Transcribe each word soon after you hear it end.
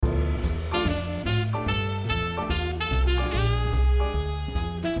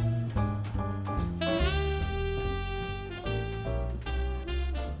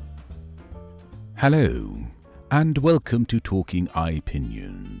Hello, and welcome to Talking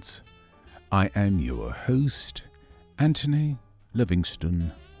Opinions. I am your host, Anthony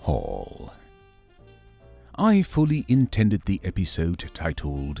Livingston Hall. I fully intended the episode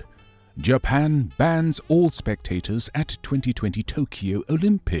titled Japan Bans All Spectators at 2020 Tokyo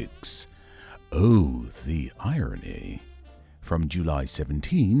Olympics. Oh, the irony. From July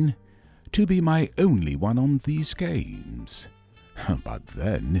 17 to be my only one on these games. But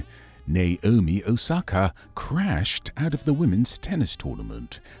then Naomi Osaka crashed out of the women's tennis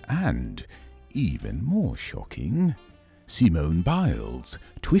tournament, and, even more shocking, Simone Biles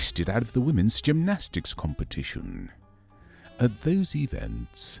twisted out of the women's gymnastics competition. Those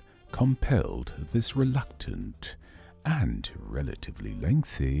events compelled this reluctant and relatively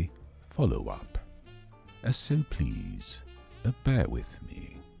lengthy follow-up. So please, bear with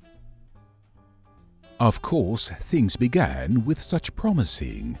me. Of course, things began with such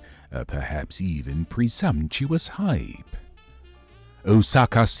promising, perhaps even presumptuous hype.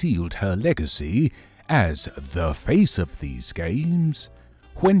 Osaka sealed her legacy as the face of these games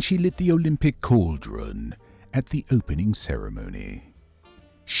when she lit the Olympic cauldron at the opening ceremony.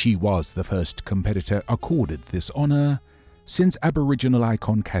 She was the first competitor accorded this honor, since Aboriginal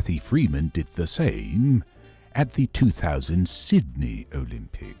icon Cathy Freeman did the same at the 2000 Sydney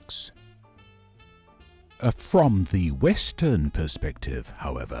Olympics. From the Western perspective,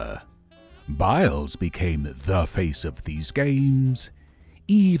 however, Biles became the face of these games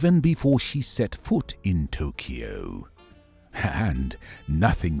even before she set foot in Tokyo, and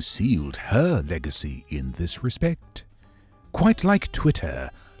nothing sealed her legacy in this respect, quite like Twitter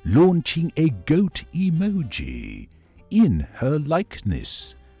launching a goat emoji in her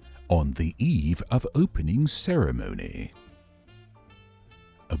likeness on the eve of opening ceremony.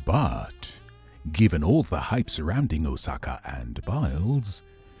 But given all the hype surrounding Osaka and Biles,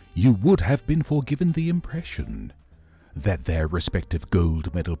 you would have been forgiven the impression that their respective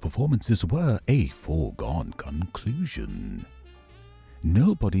gold medal performances were a foregone conclusion.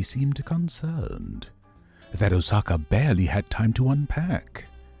 Nobody seemed concerned that Osaka barely had time to unpack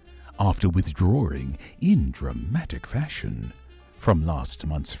after withdrawing in dramatic fashion from last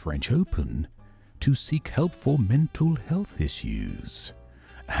month's French Open to seek help for mental health issues.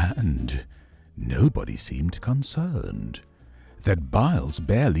 And nobody seemed concerned that Biles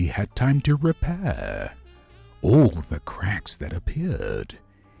barely had time to repair all the cracks that appeared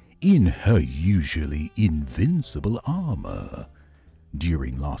in her usually invincible armor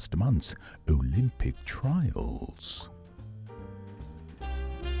during last month's Olympic trials.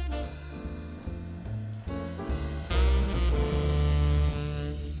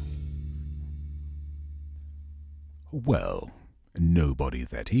 Well, nobody,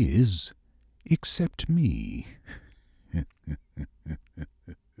 that is, except me.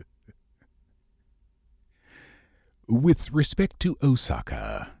 With respect to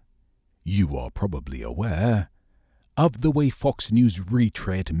Osaka, you are probably aware of the way Fox News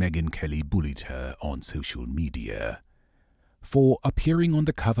retread Megyn Kelly bullied her on social media for appearing on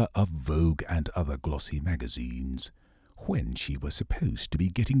the cover of Vogue and other glossy magazines when she was supposed to be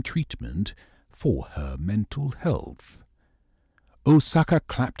getting treatment for her mental health. Osaka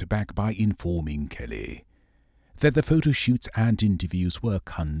clapped back by informing Kelly that the photo shoots and interviews were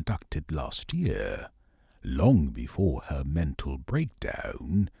conducted last year, long before her mental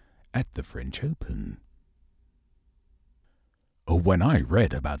breakdown at the French Open. When I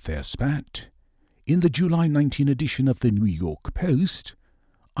read about their spat in the July 19 edition of the New York Post,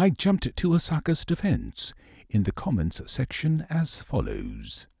 I jumped to Osaka's defense in the comments section as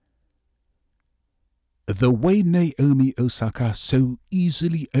follows. The way Naomi Osaka so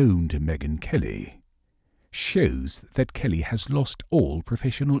easily owned Megyn Kelly shows that Kelly has lost all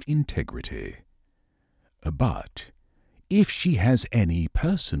professional integrity. But if she has any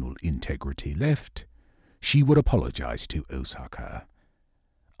personal integrity left, she would apologize to Osaka.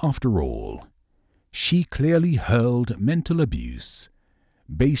 After all, she clearly hurled mental abuse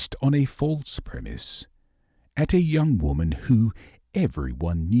based on a false premise at a young woman who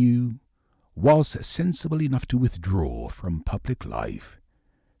everyone knew was sensible enough to withdraw from public life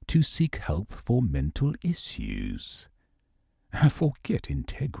to seek help for mental issues. Forget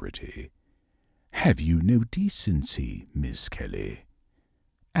integrity. Have you no decency, Miss Kelly?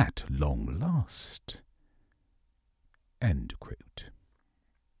 At long last. End quote.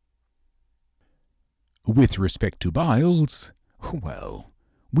 With respect to Biles, well,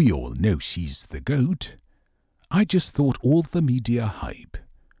 we all know she's the GOAT. I just thought all the media hype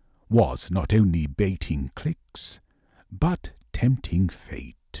was not only baiting clicks, but tempting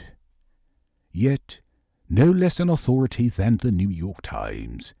fate. Yet, no less an authority than the New York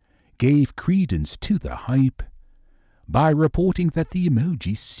Times gave credence to the hype by reporting that the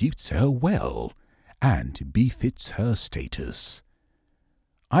emoji suits her well and befits her status.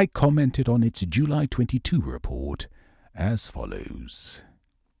 I commented on its July 22 report as follows.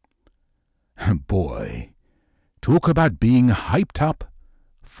 Boy, talk about being hyped up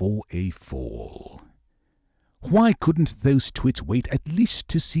for a fall. Why couldn't those twits wait at least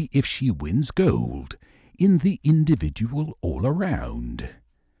to see if she wins gold in the individual all-around?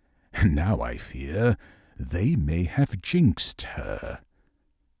 Now I fear they may have jinxed her.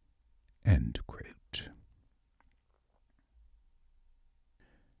 End quote.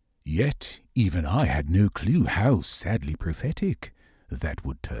 Yet even I had no clue how sadly prophetic that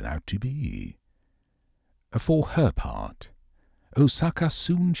would turn out to be. For her part, Osaka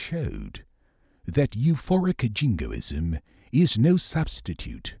soon showed that euphoric jingoism is no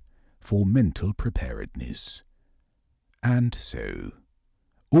substitute for mental preparedness. And so,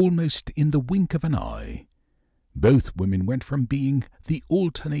 almost in the wink of an eye, both women went from being the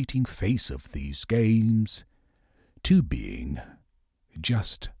alternating face of these games to being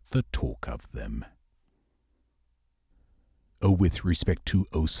just the talk of them. With respect to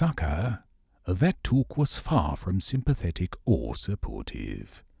Osaka, that talk was far from sympathetic or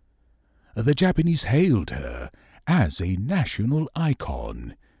supportive. The Japanese hailed her as a national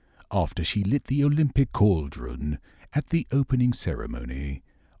icon after she lit the Olympic cauldron at the opening ceremony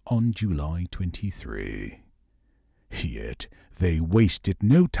on July 23. Yet they wasted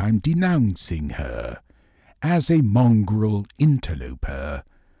no time denouncing her as a mongrel interloper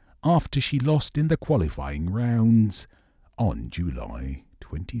after she lost in the qualifying rounds on July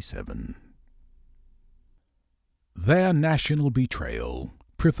 27. Their national betrayal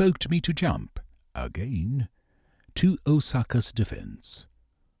provoked me to jump, again, to Osaka's defense,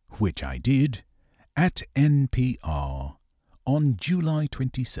 which I did at NPR on July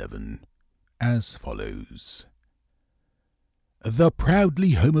 27, as follows. The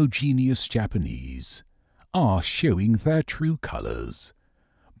proudly homogeneous Japanese are showing their true colors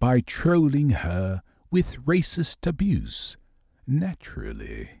by trolling her with racist abuse,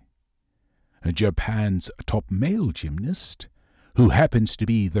 naturally. Japan's top male gymnast, who happens to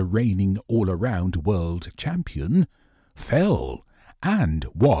be the reigning all-around world champion, fell and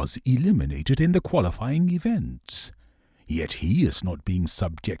was eliminated in the qualifying events, yet he is not being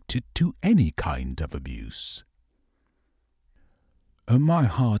subjected to any kind of abuse. My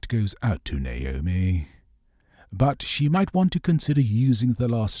heart goes out to Naomi, but she might want to consider using the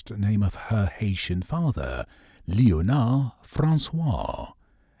last name of her Haitian father, Léonard François,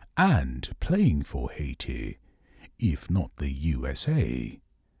 and playing for Haiti, if not the USA,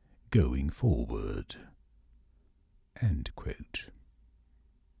 going forward. End quote.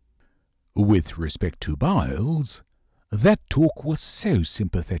 With respect to Biles, that talk was so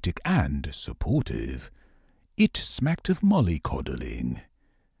sympathetic and supportive, it smacked of mollycoddling.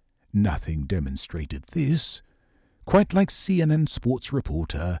 Nothing demonstrated this, quite like CNN sports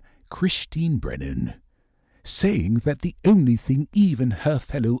reporter Christine Brennan, saying that the only thing even her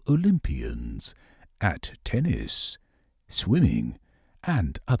fellow Olympians at tennis, swimming,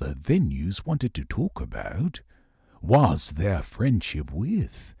 and other venues wanted to talk about was their friendship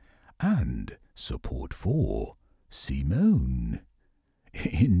with and support for Simone.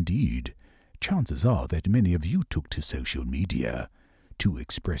 Indeed, chances are that many of you took to social media to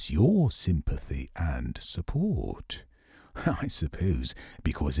express your sympathy and support. I suppose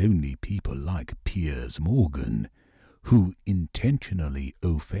because only people like Piers Morgan, who intentionally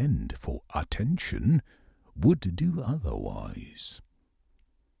offend for attention, would do otherwise.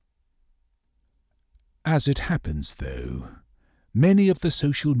 As it happens, though, many of the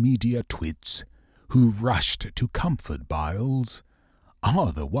social media twits who rushed to comfort Biles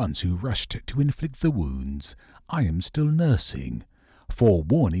are the ones who rushed to inflict the wounds I am still nursing, for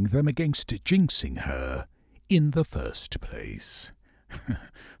warning them against jinxing her in the first place.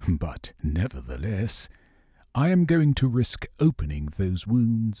 But nevertheless, I am going to risk opening those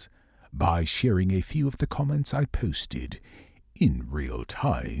wounds by sharing a few of the comments I posted in real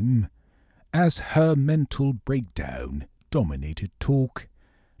time, as her mental breakdown dominated talk,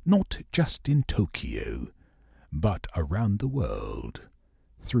 not just in Tokyo, but around the world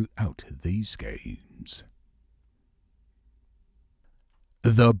throughout these games.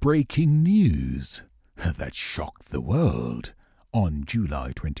 The breaking news that shocked the world on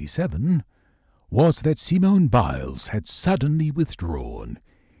July 27 was that Simone Biles had suddenly withdrawn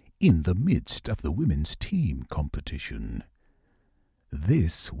in the midst of the women's team competition.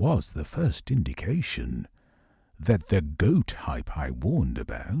 This was the first indication that the GOAT hype I warned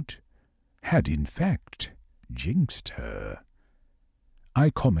about had in fact jinxed her. I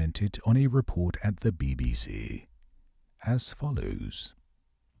commented on a report at the BBC as follows.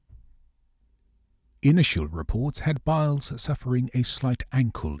 Initial reports had Biles suffering a slight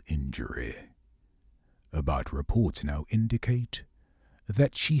ankle injury, but reports now indicate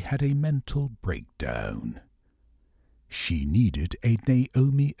that she had a mental breakdown. She needed a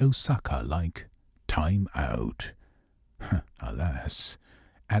Naomi Osaka-like time out. Alas,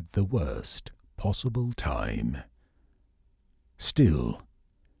 at the worst possible time. Still,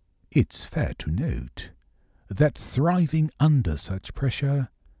 it's fair to note that thriving under such pressure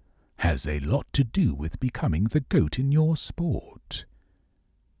has a lot to do with becoming the GOAT in your sport.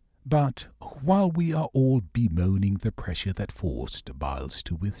 But while we are all bemoaning the pressure that forced Biles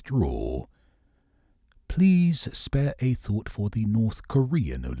to withdraw, please spare a thought for the North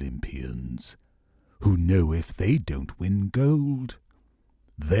Korean Olympians, who know if they don't win gold,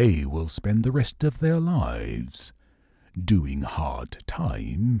 they will spend the rest of their lives doing hard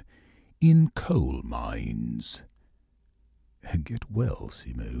time in coal mines. Get well,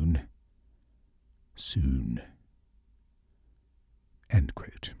 Simone. Soon. End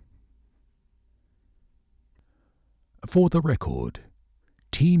quote. For the record,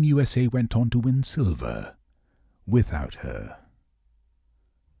 Team USA went on to win silver without her.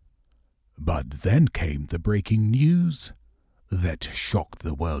 But then came the breaking news that shocked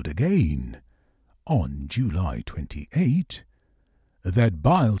the world again on July 28, that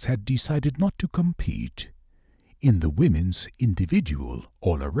Biles had decided not to compete in the women's individual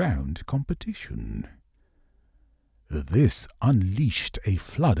all-around competition. This unleashed a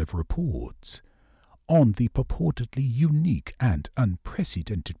flood of reports on the purportedly unique and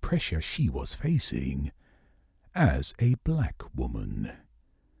unprecedented pressure she was facing as a black woman.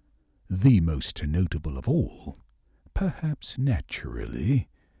 The most notable of all, perhaps naturally,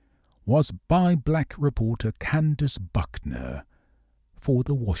 was by black reporter Candace Buckner for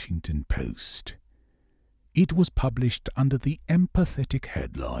the Washington Post. It was published under the empathetic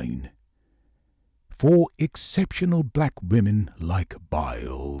headline, "For exceptional black women like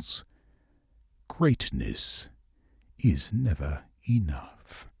Biles, greatness is never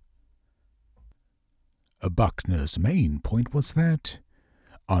enough." Buckner's main point was that,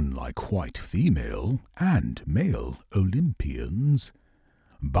 unlike white female and male Olympians,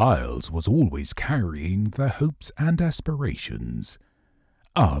 Biles was always carrying the hopes and aspirations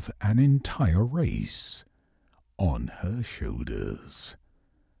of an entire race on her shoulders.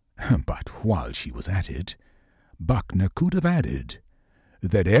 But while she was at it, Buckner could have added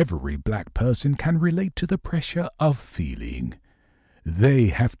that every black person can relate to the pressure of feeling they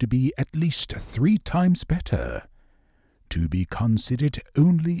have to be at least 3 times better to be considered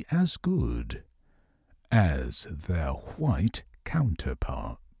only as good as their white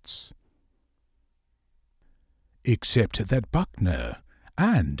counterparts. Except that Buckner,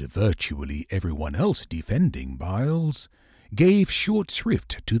 and virtually everyone else defending Biles, gave short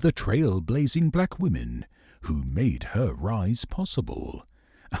shrift to the trailblazing black women who made her rise possible.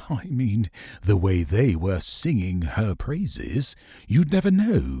 I mean, the way they were singing her praises, you'd never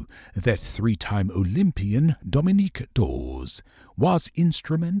know that 3-time Olympian Dominique Dawes was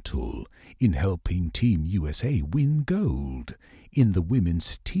instrumental in helping Team USA win gold in the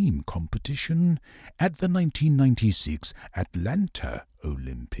women's team competition at the 1996 Atlanta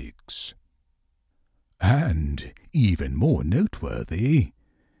Olympics. And, even more noteworthy,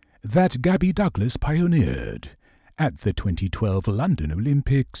 that Gabby Douglas pioneered at the 2012 London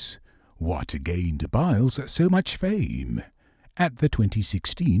Olympics what gained Biles so much fame at the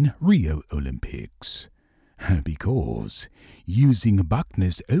 2016 Rio Olympics. Because, using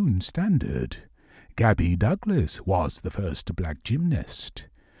Buckner's own standard, Gabby Douglas was the first black gymnast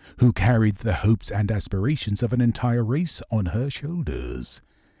who carried the hopes and aspirations of an entire race on her shoulders,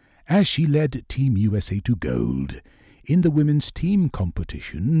 as she led Team USA to gold in the women's team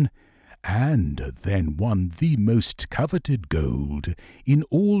competition, and then won the most coveted gold in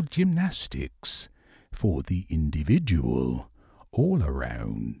all gymnastics for the individual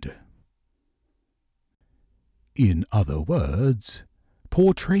all-around. In other words,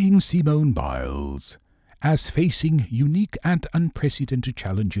 portraying Simone Biles as facing unique and unprecedented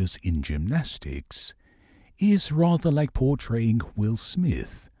challenges in gymnastics is rather like portraying Will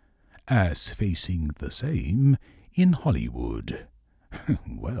Smith as facing the same in Hollywood.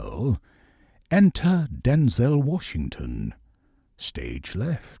 Well, enter Denzel Washington, stage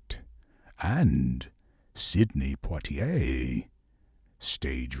left, and Sidney Poitier,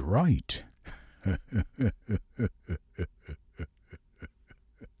 stage right.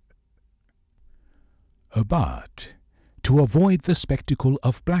 But, to avoid the spectacle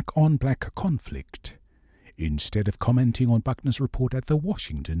of black-on-black conflict, Instead of commenting on Buckner's report at the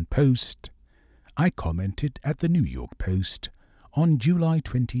Washington Post, I commented at the New York Post on July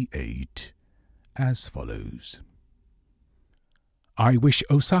 28 as follows. I wish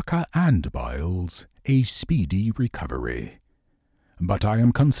Osaka and Biles a speedy recovery, but I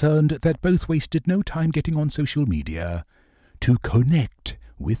am concerned that both wasted no time getting on social media to connect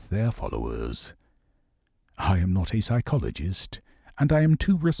with their followers. I am not a psychologist, and I am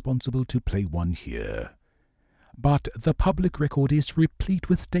too responsible to play one here. But the public record is replete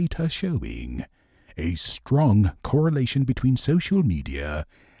with data showing a strong correlation between social media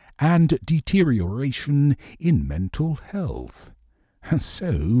and deterioration in mental health.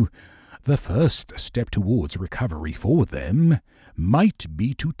 So, the first step towards recovery for them might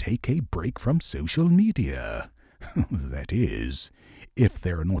be to take a break from social media. That is, if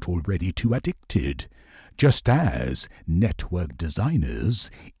they're not already too addicted, just as network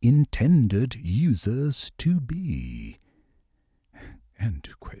designers intended users to be. End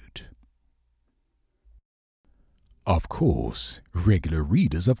quote. Of course, regular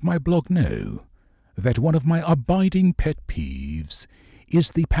readers of my blog know that one of my abiding pet peeves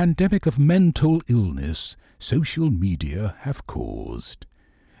is the pandemic of mental illness social media have caused.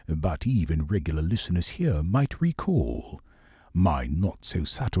 But even regular listeners here might recall my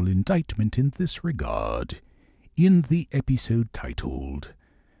not-so-subtle indictment in this regard in the episode titled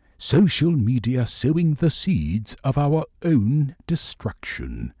Social Media Sowing the Seeds of Our Own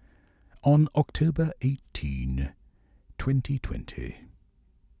Destruction on October 18, 2020.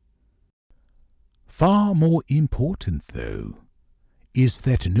 Far more important, though, is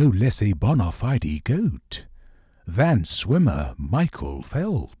that no less a bona fide goat than swimmer Michael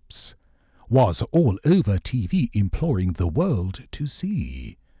Phelps was all over TV imploring the world to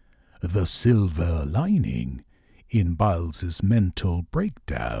see the silver lining in Biles's mental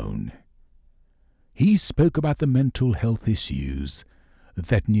breakdown. He spoke about the mental health issues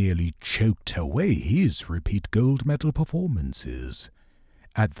that nearly choked away his repeat gold medal performances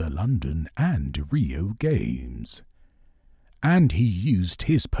at the London and Rio Games. And he used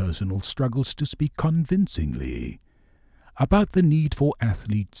his personal struggles to speak convincingly about the need for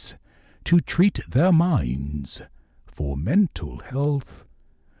athletes to treat their minds for mental health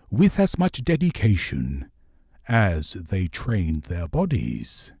with as much dedication as they trained their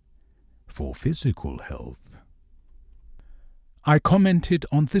bodies for physical health. I commented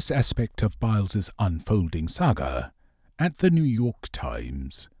on this aspect of Biles's unfolding saga at the New York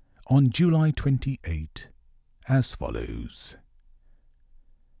Times on July 28 as follows.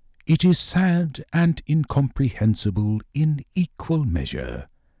 It is sad and incomprehensible in equal measure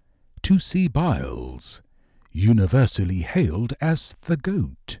to see Biles, universally hailed as the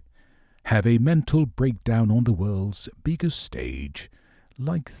GOAT, have a mental breakdown on the world's biggest stage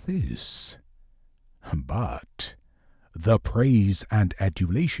like this. But the praise and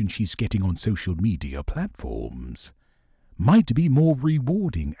adulation she's getting on social media platforms might be more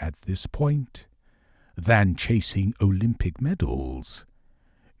rewarding at this point than chasing Olympic medals,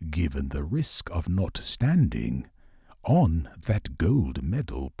 given the risk of not standing on that gold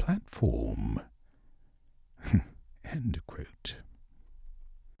medal platform. End quote.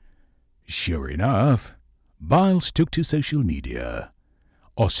 Sure enough, Biles took to social media,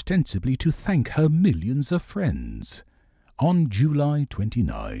 ostensibly to thank her millions of friends, on July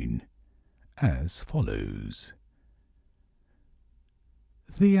 29, as follows.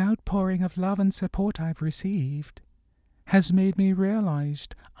 The outpouring of love and support I've received has made me realize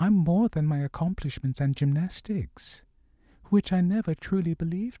I'm more than my accomplishments and gymnastics, which I never truly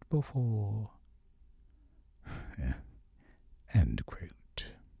believed before. End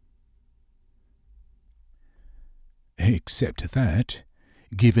quote. Except that,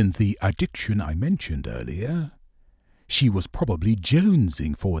 given the addiction I mentioned earlier, she was probably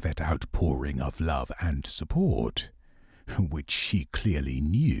jonesing for that outpouring of love and support, which she clearly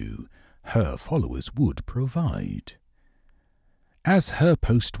knew her followers would provide. As her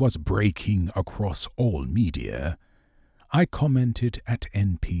post was breaking across all media, I commented at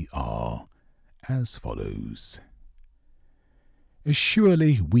NPR as follows.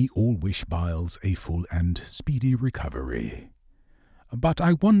 Surely we all wish Biles a full and speedy recovery, but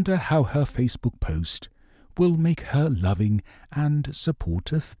I wonder how her Facebook post will make her loving and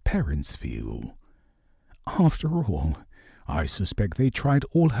supportive parents feel. After all, I suspect they tried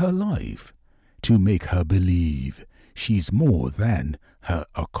all her life to make her believe she's more than her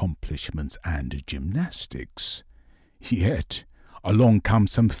accomplishments and gymnastics. Yet, along come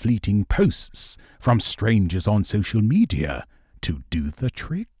some fleeting posts from strangers on social media to do the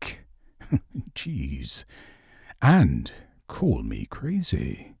trick? Geez. And call me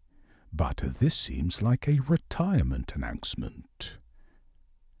crazy, but this seems like a retirement announcement."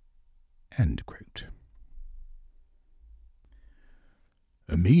 End quote.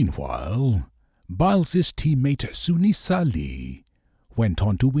 Meanwhile, Biles's teammate Sunisa Lee went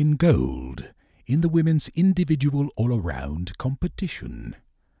on to win gold in the women's individual all-around competition.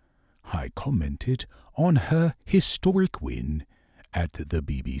 I commented on her historic win at the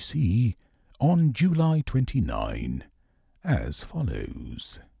BBC on July 29 as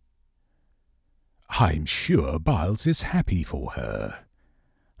follows. "I'm sure Biles is happy for her,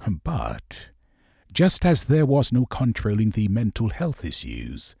 but just as there was no controlling the mental health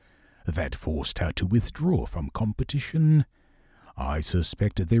issues that forced her to withdraw from competition, I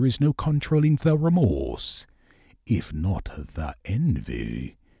suspect there is no controlling the remorse, if not the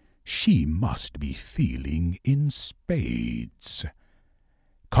envy, she must be feeling in spades.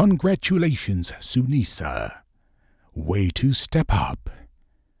 Congratulations, Sunisa. Way to step up."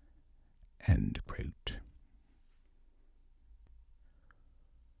 End quote.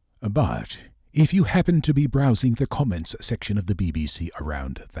 But if you happen to be browsing the comments section of the BBC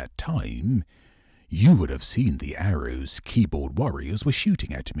around that time, you would have seen the arrows keyboard warriors were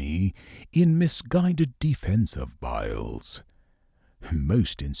shooting at me in misguided defense of Biles.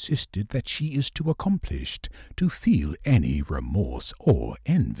 Most insisted that she is too accomplished to feel any remorse or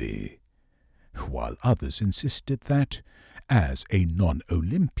envy, while others insisted that, as a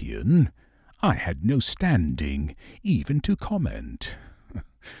non-Olympian, I had no standing even to comment.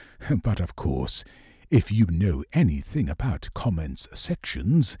 But of course, if you know anything about comments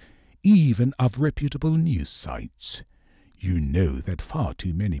sections, even of reputable news sites, you know that far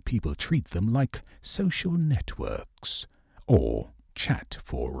too many people treat them like social networks or chat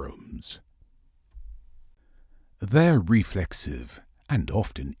forums. Their reflexive and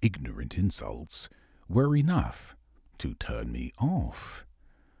often ignorant insults were enough to turn me off.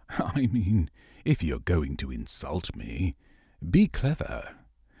 I mean, if you're going to insult me, be clever,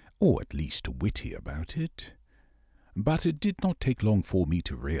 or at least witty about it. But it did not take long for me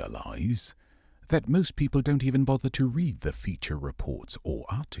to realize that most people don't even bother to read the feature reports or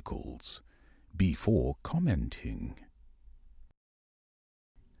articles before commenting.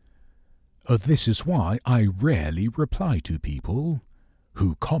 This is why I rarely reply to people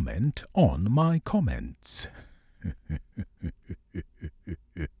who comment on my comments.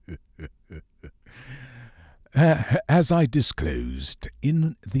 As I disclosed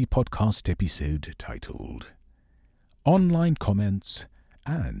in the podcast episode titled Online Comments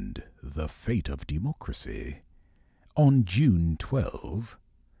and the Fate of Democracy on June 12,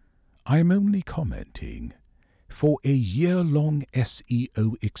 I am only commenting for a year-long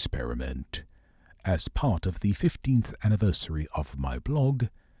SEO experiment as part of the 15th anniversary of my blog,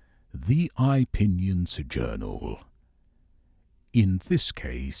 The iPinions Journal. In this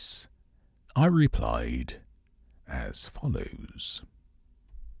case, I replied as follows.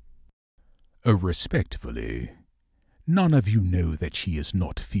 Respectfully, none of you know that she is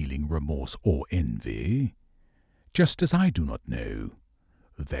not feeling remorse or envy, just as I do not know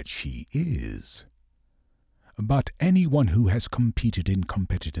that she is. But anyone who has competed in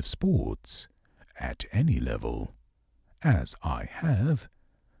competitive sports, at any level, as I have,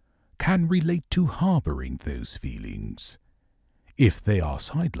 can relate to harboring those feelings, if they are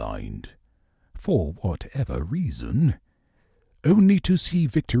sidelined, for whatever reason, only to see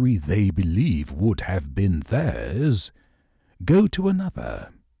victory they believe would have been theirs go to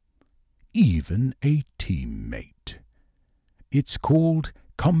another, even a teammate. It's called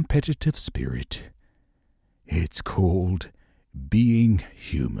competitive spirit. It's called being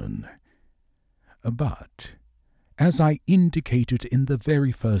human. But, as I indicated in the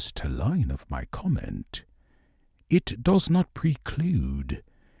very first line of my comment, it does not preclude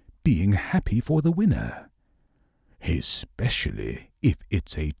being happy for the winner, especially if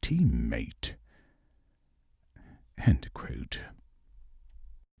it's a teammate. End quote.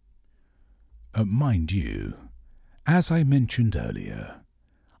 Mind you, as I mentioned earlier,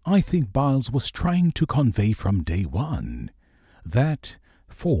 I think Biles was trying to convey from day one that,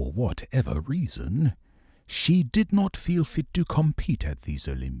 for whatever reason, she did not feel fit to compete at these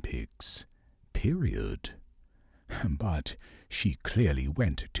Olympics, period. But she clearly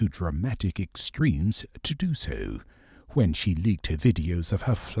went to dramatic extremes to do so when she leaked videos of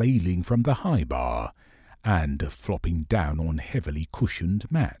her flailing from the high bar and flopping down on heavily cushioned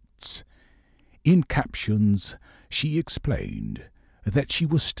mats. In captions, she explained that she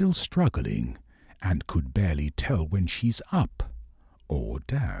was still struggling and could barely tell when she's up or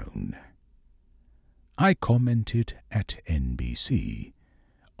down. I commented at NBC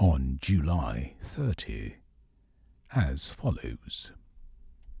on July 30 as follows.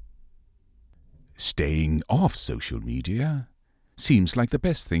 Staying off social media seems like the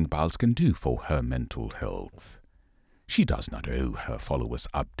best thing Biles can do for her mental health. She does not owe her followers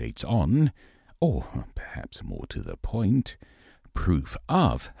updates on, or perhaps more to the point, proof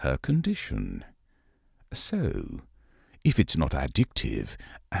of her condition. So, if it's not addictive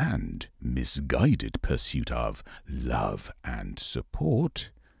and misguided pursuit of love and support,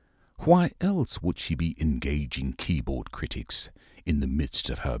 why else would she be engaging keyboard critics in the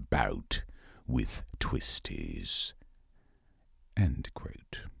midst of her bout with twisties? End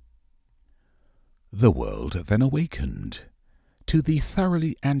quote. The world then awakened to the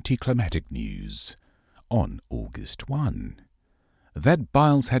thoroughly anticlimactic news on August 1 that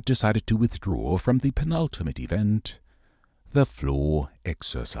Biles had decided to withdraw from the penultimate event, the floor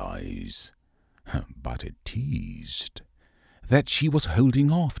exercise, but it teased that she was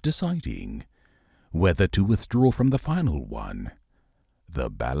holding off deciding whether to withdraw from the final one, the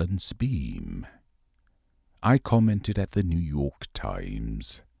balance beam. I commented at the New York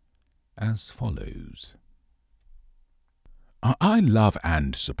Times as follows. I love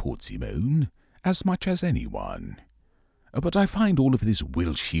and support Simone as much as anyone, but I find all of this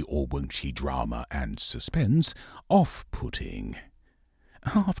will she or won't she drama and suspense off-putting.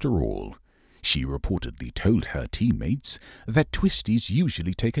 After all, she reportedly told her teammates that twisties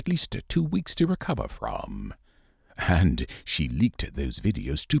usually take at least 2 weeks to recover from, and she leaked those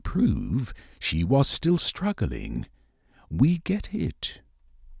videos to prove she was still struggling. We get it.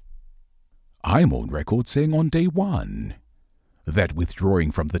 I'm on record saying on day one that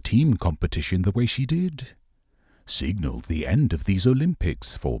withdrawing from the team competition the way she did signaled the end of these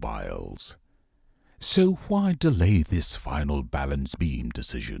Olympics for Biles. So why delay this final balance beam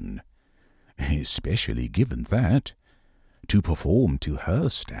decision? Especially given that, to perform to her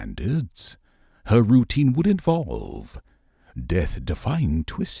standards, her routine would involve death-defying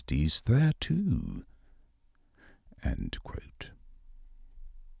twisties there too. End quote.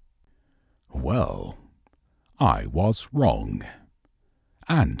 Well, I was wrong,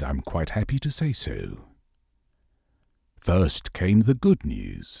 and I'm quite happy to say so. First came the good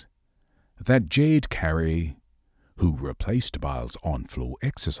news that Jade Carey, who replaced Biles on floor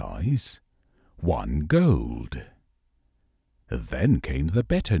exercise, won gold. Then came the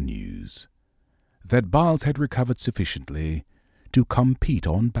better news that Biles had recovered sufficiently to compete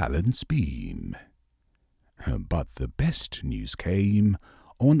on balance beam. But the best news came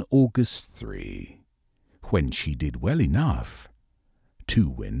on August 3, when she did well enough to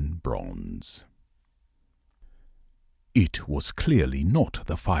win bronze. It was clearly not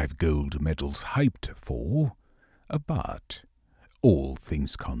the 5 gold medals hyped for, but, all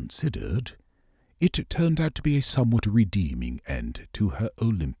things considered, it turned out to be a somewhat redeeming end to her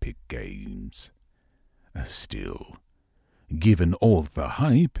Olympic Games. Still, given all the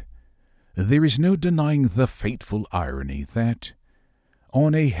hype, there is no denying the fateful irony that,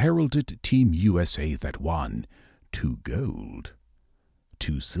 on a heralded Team USA that won 2 gold,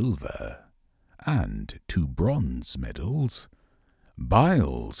 2 silver, and 2 bronze medals,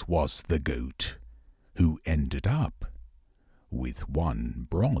 Biles was the GOAT who ended up with 1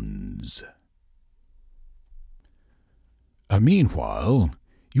 bronze. Meanwhile,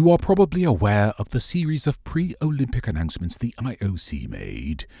 you are probably aware of the series of pre-Olympic announcements the IOC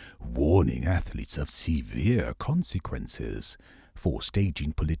made, warning athletes of severe consequences for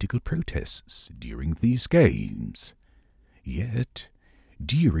staging political protests during these games. Yet,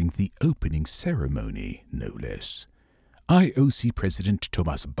 during the opening ceremony, no less, IOC President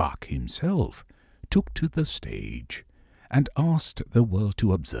Thomas Bach himself took to the stage and asked the world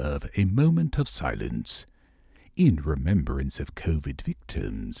to observe a moment of silence in remembrance of COVID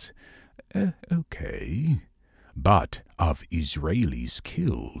victims. Okay. But of Israelis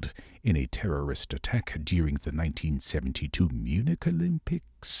killed in a terrorist attack during the 1972 Munich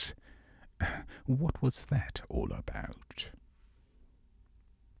Olympics. What was that all about?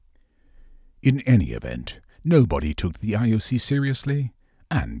 In any event, nobody took the IOC seriously,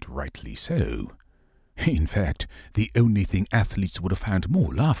 and rightly so. In fact, the only thing athletes would have found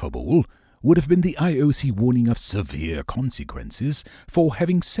more laughable would have been the IOC warning of severe consequences for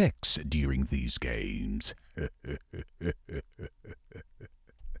having sex during these games.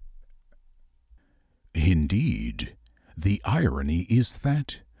 Indeed, the irony is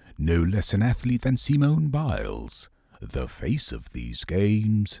that no less an athlete than Simone Biles, the face of these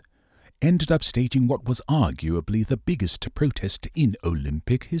games, ended up staging what was arguably the biggest protest in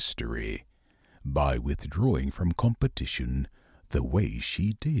Olympic history by withdrawing from competition the way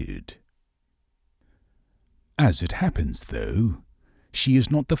she did. As it happens, though, she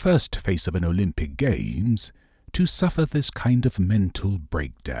is not the first face of an Olympic Games to suffer this kind of mental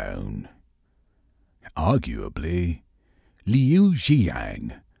breakdown. Arguably, Liu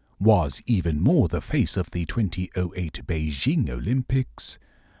Jiang was even more the face of the 2008 Beijing Olympics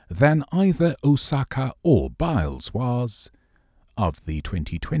than either Osaka or Biles was of the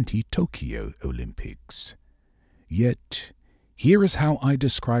 2020 Tokyo Olympics. Yet, here is how I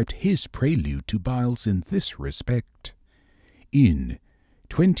described his prelude to Biles in this respect. In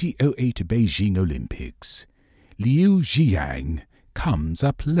 2008 Beijing Olympics, Liu Jiang comes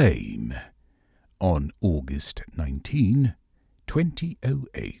up lame on August 19,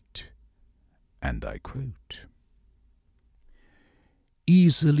 2008, and I quote,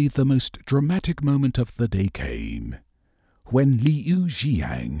 "Easily the most dramatic moment of the day came when Liu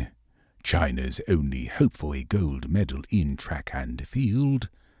Jiang, China's only hope for a gold medal in track and field,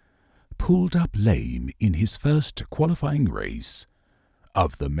 pulled up lame in his first qualifying race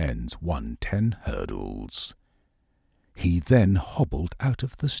of the men's 110 hurdles. He then hobbled out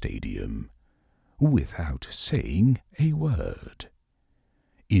of the stadium without saying a word.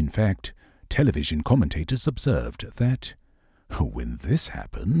 In fact, television commentators observed that when this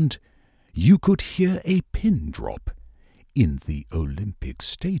happened, you could hear a pin drop in the Olympic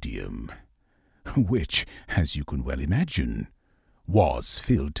Stadium, which, as you can well imagine, was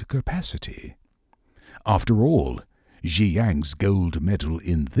filled to capacity. After all, Jiang's gold medal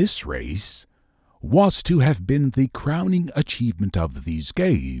in this race was to have been the crowning achievement of these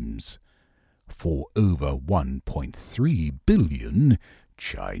games for over 1.3 billion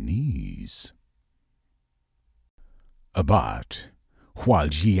Chinese. But while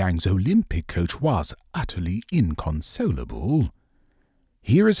Jiang's Olympic coach was utterly inconsolable,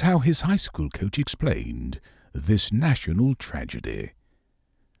 here is how his high school coach explained this national tragedy,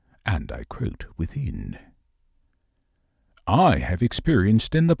 and I quote within, "I have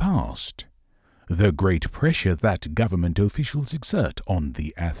experienced in the past the great pressure that government officials exert on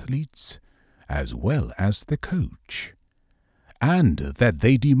the athletes as well as the coach, and that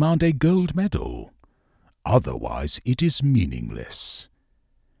they demand a gold medal, otherwise it is meaningless.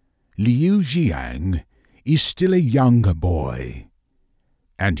 Liu Jiang is still a young boy,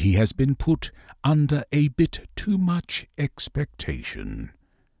 and he has been put under a bit too much expectation."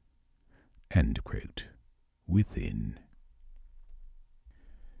 End quote. Within.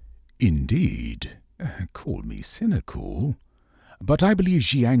 Indeed, call me cynical, but I believe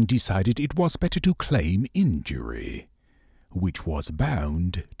Jiang decided it was better to claim injury, which was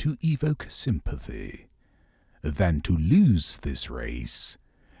bound to evoke sympathy, than to lose this race,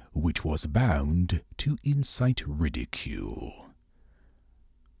 which was bound to incite ridicule.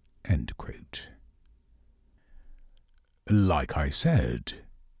 End quote. Like I said,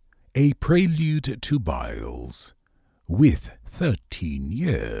 a prelude to Biles, with 13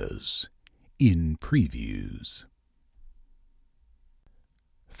 years in previews.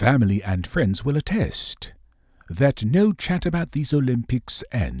 Family and friends will attest that no chat about these Olympics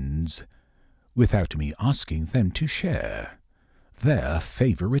ends without me asking them to share their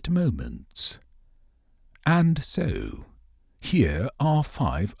favourite moments. And so, here are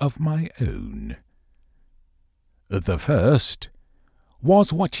 5 of my own. The first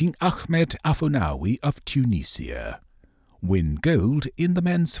was watching Ahmed Afounaoui of Tunisia win gold in the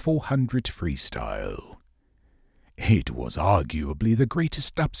men's 400 freestyle. It was arguably the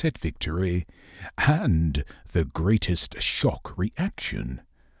greatest upset victory and the greatest shock reaction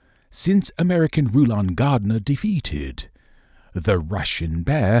since American Rulon Gardner defeated the Russian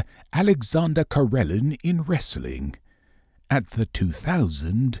bear Alexander Karelin in wrestling at the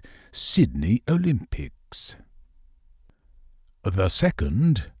 2000 Sydney Olympics. The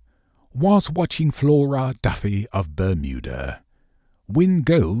second was watching Flora Duffy of Bermuda win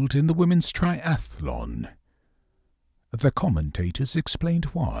gold in the women's triathlon. The commentators explained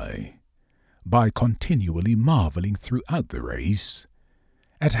why, by continually marvelling throughout the race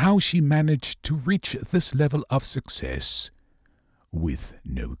at how she managed to reach this level of success with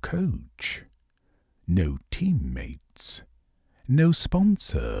no coach, no teammates, no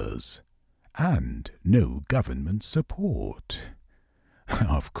sponsors, and no government support.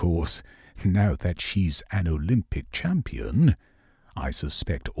 Of course, now that she's an Olympic champion, I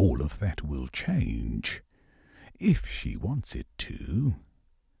suspect all of that will change, if she wants it to.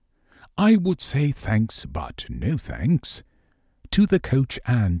 I would say thanks but no thanks to the coach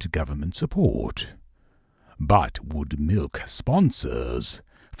and government support, but would milk sponsors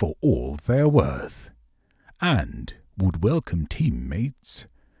for all they're worth, and would welcome teammates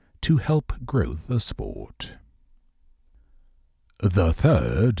to help grow the sport. The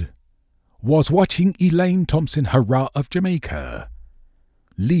third was watching Elaine Thompson-Herah of Jamaica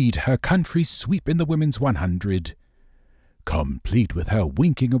lead her country's sweep in the women's 100, complete with her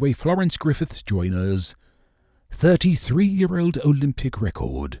winking away Florence Griffiths Joyner's 33-year-old Olympic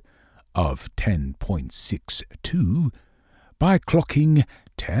record of 10.62 by clocking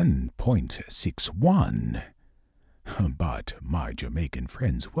 10.61. But my Jamaican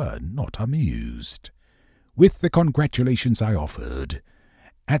friends were not amused with the congratulations I offered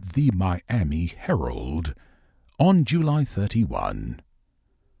at the Miami Herald on July 31,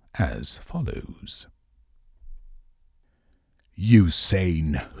 as follows.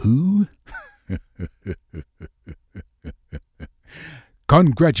 Usain who?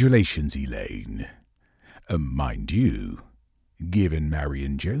 Congratulations, Elaine. Mind you, given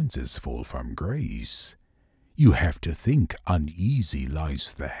Marion Jones's fall from grace, you have to think uneasy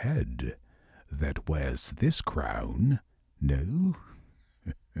lies the head that wears this crown, no?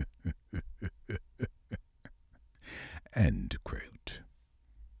 End quote.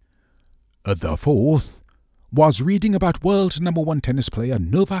 The fourth was reading about world number 1 tennis player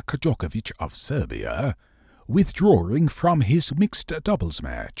Novak Djokovic of Serbia withdrawing from his mixed doubles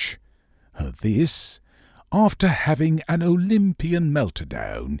match. This after having an Olympian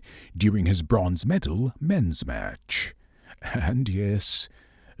meltdown during his bronze medal men's match. And yes,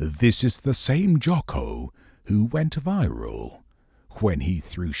 this is the same Djoko who went viral when he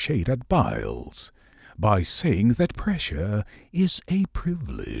threw shade at Biles by saying that pressure is a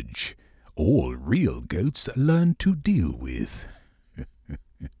privilege all real goats learn to deal with.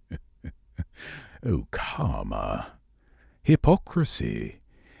 Oh, karma, hypocrisy,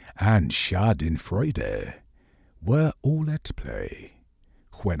 and schadenfreude were all at play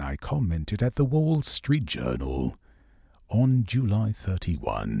when I commented at the Wall Street Journal on July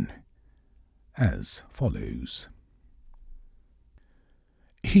 31, as follows.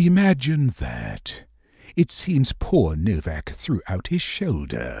 Imagine that. It seems poor Novak threw out his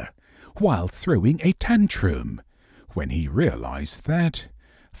shoulder while throwing a tantrum when he realized that,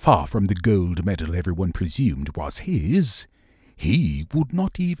 far from the gold medal everyone presumed was his, he would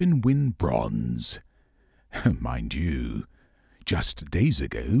not even win bronze. Mind you, just days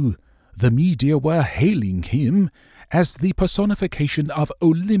ago, the media were hailing him as the personification of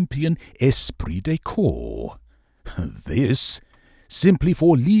Olympian esprit de corps. This simply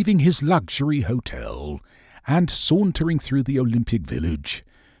for leaving his luxury hotel and sauntering through the Olympic Village,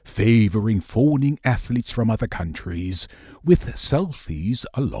 favouring fawning athletes from other countries with selfies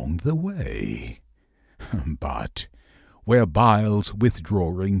along the way. But where Biles'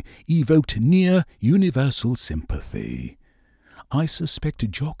 withdrawing evoked near universal sympathy, I suspect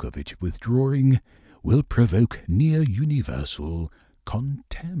Djokovic withdrawing will provoke near universal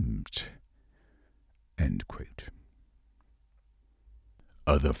contempt. End quote.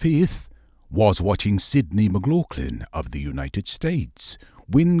 The fifth was watching Sydney McLaughlin of the United States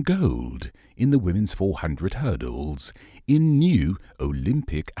win gold in the women's 400 hurdles in new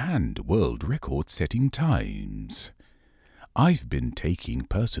Olympic and world record-setting times. I've been taking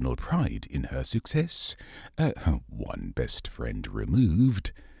personal pride in her success, one best friend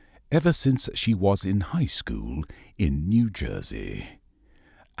removed, ever since she was in high school in New Jersey.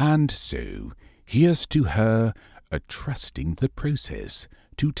 And so, here's to her trusting the process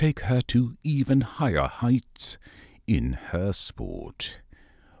to take her to even higher heights in her sport.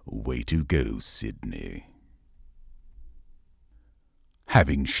 Way to go, Sydney.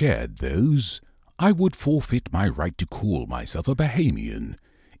 Having shared those, I would forfeit my right to call myself a Bahamian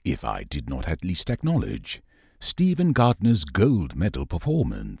if I did not at least acknowledge Stephen Gardner's gold medal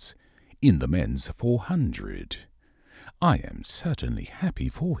performance in the men's 400. I am certainly happy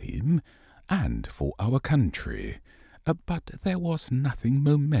for him and for our country, but there was nothing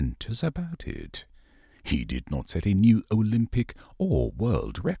momentous about it. He did not set a new Olympic or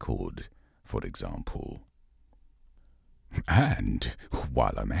world record, for example. And,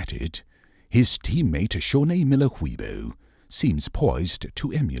 while I'm at it, his teammate Shawnee Miller-Uibo seems poised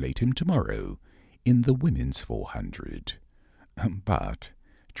to emulate him tomorrow in the women's 400. But,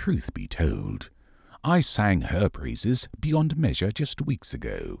 truth be told, I sang her praises beyond measure just weeks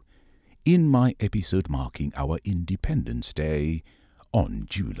ago, in my episode marking our Independence Day on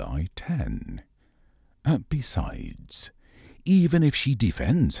July 10. Besides, even if she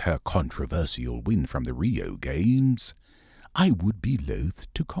defends her controversial win from the Rio Games, I would be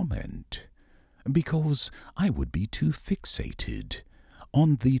loath to comment, because I would be too fixated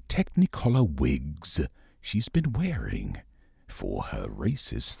on the Technicolor wigs she's been wearing for her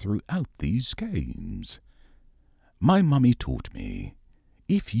races throughout these games. My mummy taught me,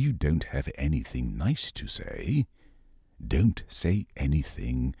 if you don't have anything nice to say, don't say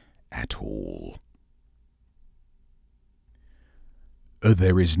anything at all.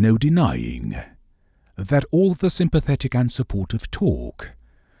 There is no denying that all the sympathetic and supportive talk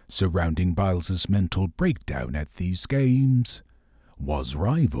surrounding Biles's mental breakdown at these games was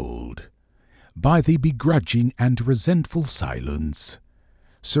rivaled by the begrudging and resentful silence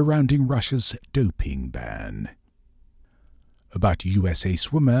surrounding Russia's doping ban. But USA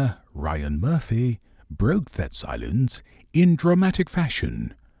swimmer Ryan Murphy broke that silence in dramatic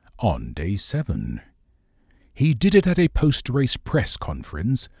fashion on day 7. He did it at a post-race press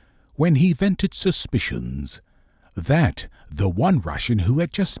conference when he vented suspicions that the one Russian who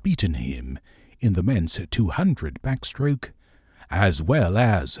had just beaten him in the men's 200 backstroke, as well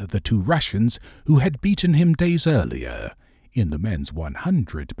as the 2 Russians who had beaten him days earlier in the men's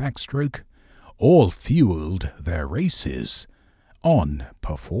 100 backstroke, all fueled their races on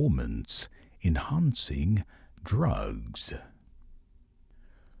performance-enhancing drugs.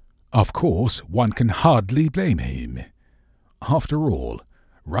 Of course, one can hardly blame him. After all,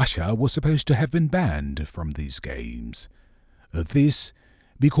 Russia was supposed to have been banned from these games. This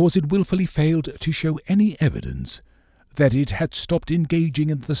because it willfully failed to show any evidence that it had stopped engaging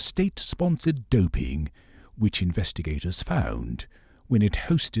in the state-sponsored doping which investigators found when it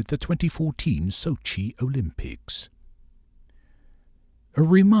hosted the 2014 Sochi Olympics.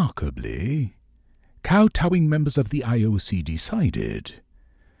 Remarkably, kowtowing members of the IOC decided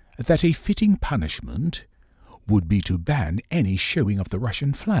that a fitting punishment would be to ban any showing of the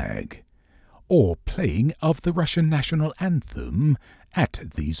Russian flag or playing of the Russian national anthem at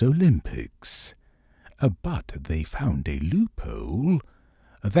these Olympics. But they found a loophole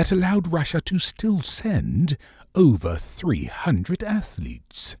that allowed Russia to still send over 300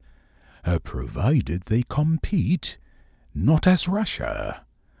 athletes, provided they compete not as Russia,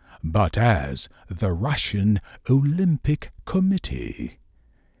 but as the Russian Olympic Committee.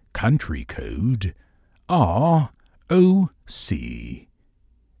 Country code ROC.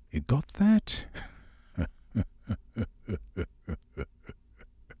 Got that?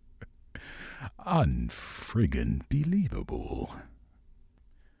 Unfriggin' believable.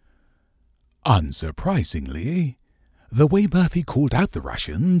 Unsurprisingly, the way Murphy called out the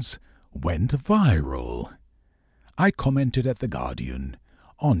Russians went viral. I commented at The Guardian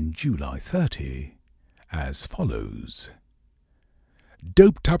on July 30 as follows.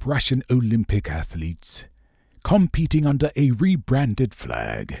 Doped-up Russian Olympic athletes competing under a rebranded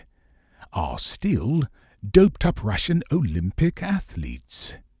flag are still doped-up Russian Olympic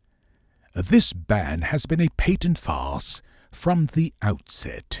athletes. This ban has been a patent farce from the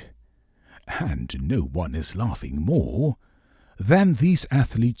outset, and no one is laughing more than these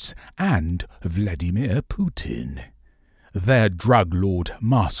athletes and Vladimir Putin, their drug lord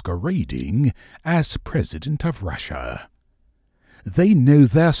masquerading as President of Russia. They know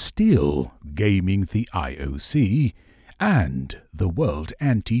they're still gaming the IOC and the World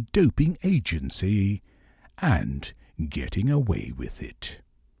Anti-Doping Agency and getting away with it.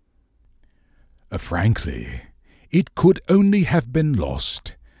 Frankly, it could only have been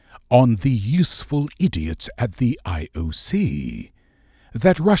lost on the useful idiots at the IOC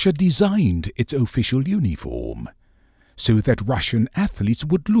that Russia designed its official uniform so that Russian athletes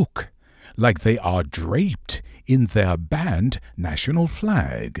would look like they are draped in their banned national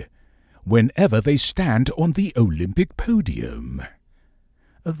flag whenever they stand on the Olympic podium.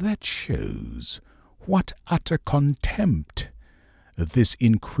 That shows what utter contempt this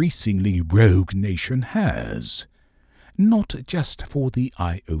increasingly rogue nation has, not just for the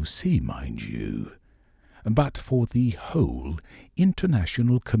IOC, mind you, but for the whole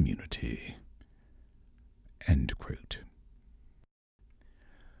international community. End quote.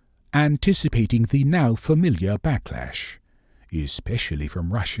 Anticipating the now familiar backlash, especially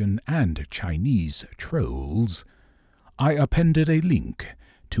from Russian and Chinese trolls, I appended a link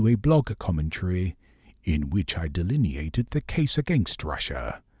to a blog commentary in which I delineated the case against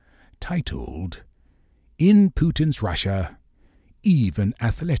Russia, titled, "In Putin's Russia, Even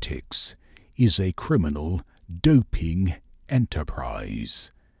Athletics is a Criminal Doping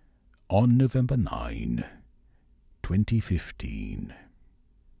Enterprise," on November 9, 2015.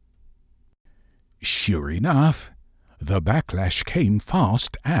 Sure enough, the backlash came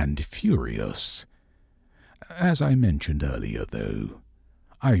fast and furious. As I mentioned earlier, though,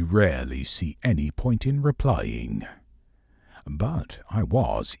 I rarely see any point in replying. But I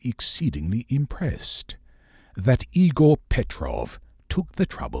was exceedingly impressed that Igor Petrov took the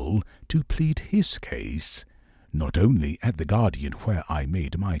trouble to plead his case, not only at The Guardian where I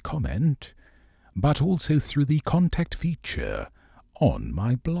made my comment, but also through the contact feature on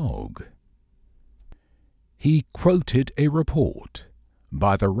my blog. He quoted a report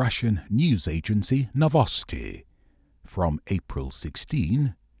by the Russian news agency Novosti from April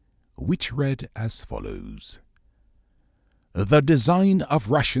 16, which read as follows. The design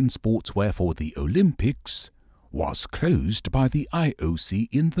of Russian sportswear for the Olympics was closed by the IOC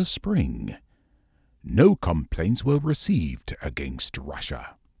in the spring. No complaints were received against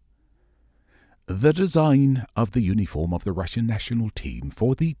Russia. The design of the uniform of the Russian national team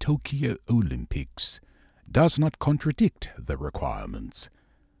for the Tokyo Olympics does not contradict the requirements,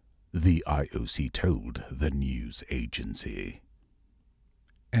 the IOC told the news agency.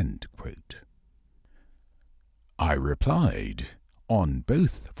 End quote. I replied on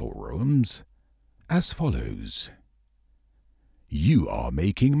both forums as follows. You are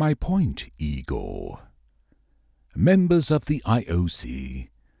making my point, Igor. Members of the IOC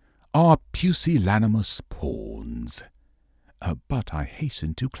are pusillanimous pawns, but I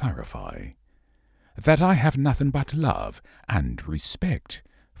hasten to clarify that I have nothing but love and respect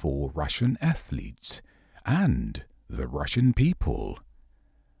for Russian athletes and the Russian people.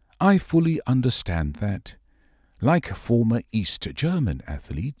 I fully understand that, like former East German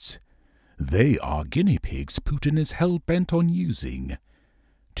athletes, they are guinea pigs Putin is hell-bent on using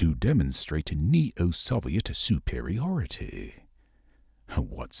to demonstrate neo-Soviet superiority.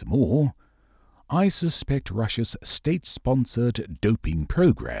 What's more, I suspect Russia's state-sponsored doping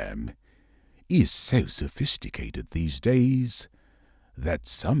program is so sophisticated these days that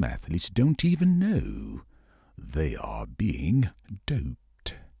some athletes don't even know they are being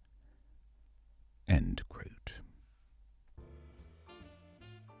doped. End quote.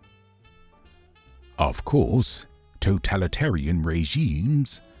 Of course, totalitarian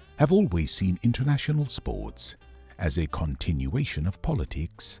regimes have always seen international sports as a continuation of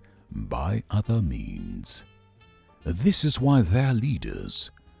politics by other means. This is why their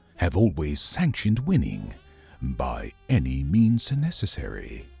leaders have always sanctioned winning by any means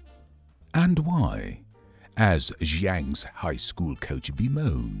necessary, and why, as Jiang's high school coach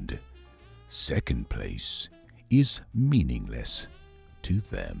bemoaned, second place is meaningless to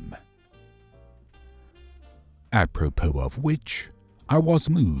them. Apropos of which, I was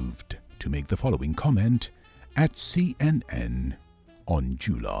moved to make the following comment at CNN on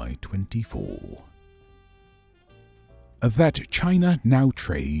July 24. That China now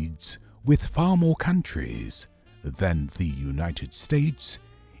trades with far more countries than the United States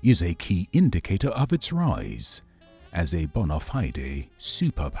is a key indicator of its rise as a bona fide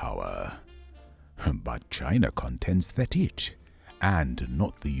superpower. But China contends that it, and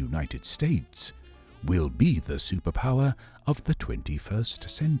not the United States, will be the superpower of the 21st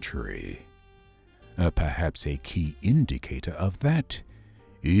century. Perhaps a key indicator of that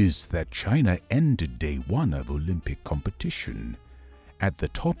is that China ended day one of Olympic competition at the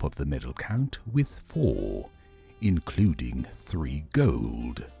top of the medal count with 4, including 3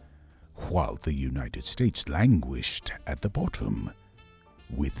 gold, while the United States languished at the bottom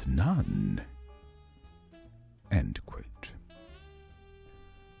with none. End quote.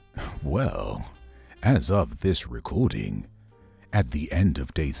 Well, as of this recording, at the end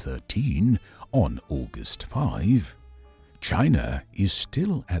of day 13 on August 5, China is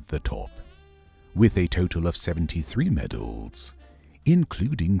still at the top, with a total of 73 medals,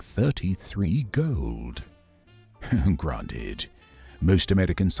 including 33 gold. Granted, most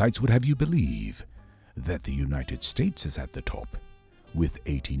American sites would have you believe that the United States is at the top, with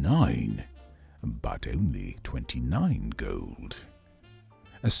 89, but only 29 gold.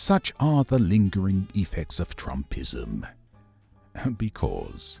 Such are the lingering effects of Trumpism.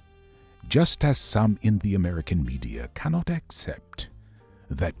 Because, just as some in the American media cannot accept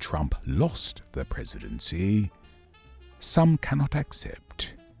that Trump lost the presidency, some cannot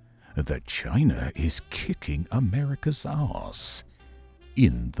accept that China is kicking America's ass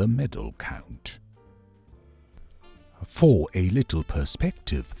in the medal count. For a little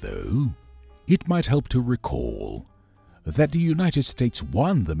perspective, though, it might help to recall that the United States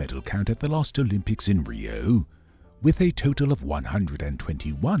won the medal count at the last Olympics in Rio with a total of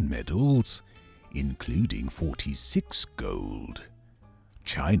 121 medals, including 46 gold.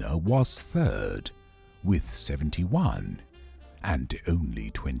 China was third, with 71, and only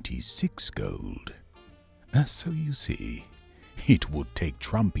 26 gold. So you see, it would take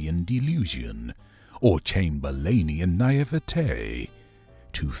Trumpian delusion or Chamberlainian naivete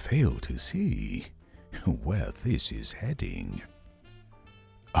to fail to see where this is heading.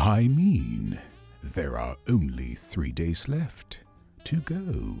 I mean, there are only 3 days left to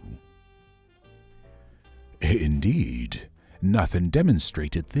go. Indeed, nothing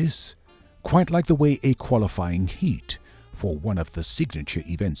demonstrated this quite like the way a qualifying heat for one of the signature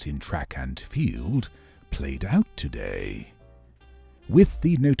events in track and field played out today. With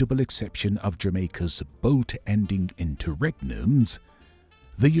the notable exception of Jamaica's bolt-ending interregnums,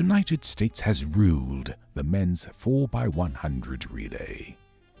 the United States has ruled the men's 4x100 relay.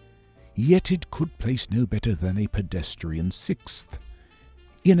 Yet it could place no better than a pedestrian 6th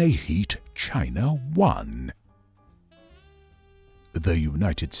in a heat China won. The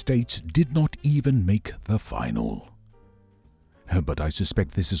United States did not even make the final. But I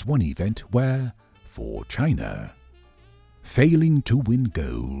suspect this is one event where, for China, failing to win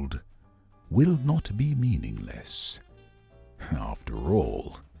gold will not be meaningless. After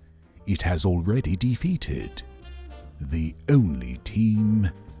all, it has already defeated the only team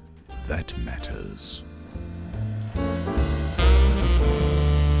that matters.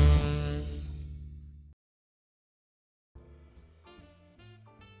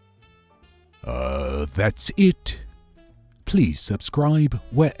 That's it. Please subscribe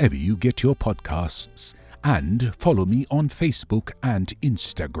wherever you get your podcasts and follow me on Facebook and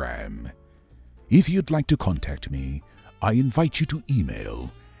Instagram. If you'd like to contact me, I invite you to email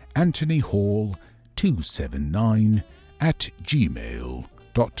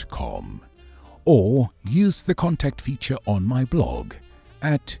anthonyhall279@gmail.com or use the contact feature on my blog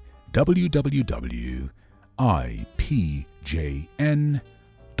at www.ipjn.com.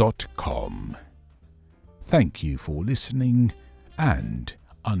 Thank you for listening, and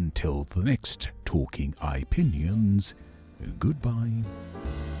until the next Talking Opinions, goodbye.